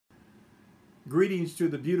Greetings to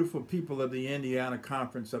the beautiful people of the Indiana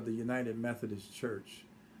Conference of the United Methodist Church.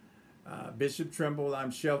 Bishop Trimble,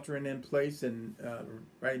 I'm sheltering in place and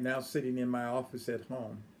right now sitting in my office at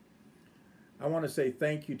home. I want to say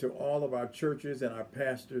thank you to all of our churches and our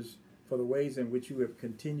pastors for the ways in which you have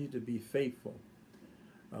continued to be faithful.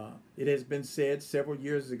 It has been said several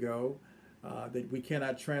years ago that we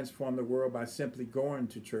cannot transform the world by simply going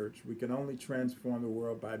to church. We can only transform the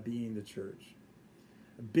world by being the church.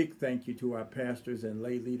 A big thank you to our pastors and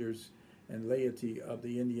lay leaders and laity of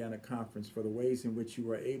the Indiana Conference for the ways in which you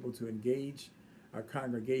were able to engage our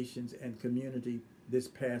congregations and community this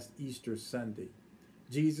past Easter Sunday.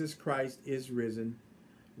 Jesus Christ is risen,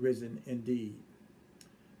 risen indeed.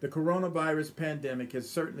 The coronavirus pandemic has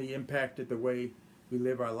certainly impacted the way we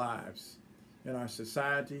live our lives, in our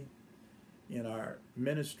society, in our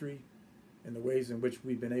ministry, in the ways in which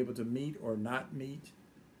we've been able to meet or not meet.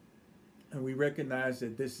 And we recognize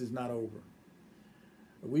that this is not over.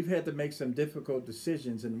 We've had to make some difficult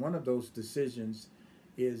decisions, and one of those decisions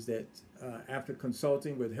is that after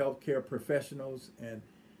consulting with healthcare professionals and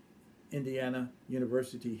Indiana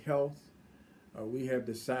University Health, we have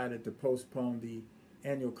decided to postpone the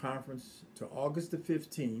annual conference to August the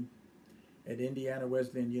 15th at Indiana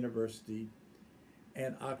Wesleyan University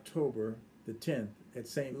and October the 10th at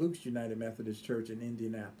St. Luke's United Methodist Church in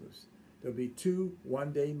Indianapolis. There'll be 2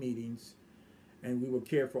 one-day meetings, and we will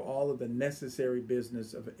care for all of the necessary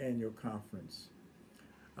business of an annual conference.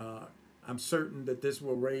 I'm certain that this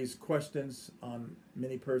will raise questions on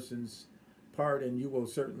many persons' part, and you will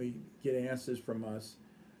certainly get answers from us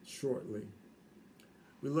shortly.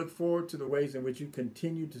 We look forward to the ways in which you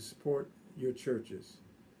continue to support your churches.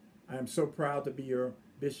 I am so proud to be your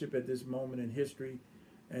bishop at this moment in history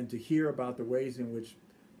and to hear about the ways in which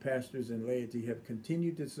pastors and laity have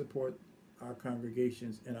continued to support our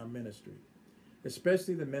congregations and our ministry,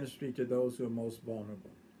 especially the ministry to those who are most vulnerable.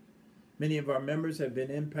 Many of our members have been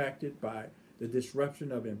impacted by the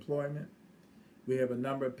disruption of employment. We have a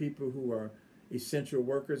number of people who are essential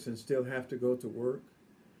workers and still have to go to work.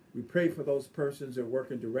 We pray for those persons who are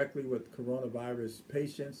working directly with coronavirus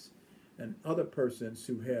patients and other persons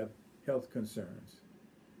who have health concerns.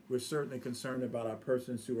 We're certainly concerned about our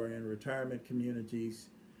persons who are in retirement communities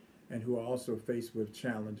and who are also faced with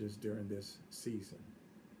challenges during this season.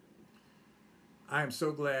 I am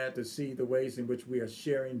so glad to see the ways in which we are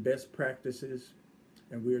sharing best practices,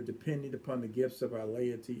 and we are depending upon the gifts of our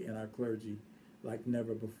laity and our clergy like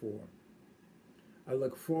never before. I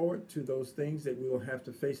look forward to those things that we will have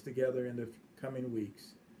to face together in the coming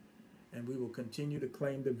weeks, and we will continue to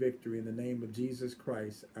claim the victory in the name of Jesus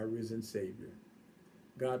Christ, our risen Savior.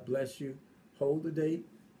 God bless you. Hold the date,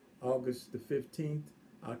 August the 15th,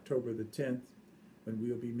 October the 10th, when we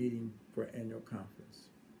will be meeting for annual conference.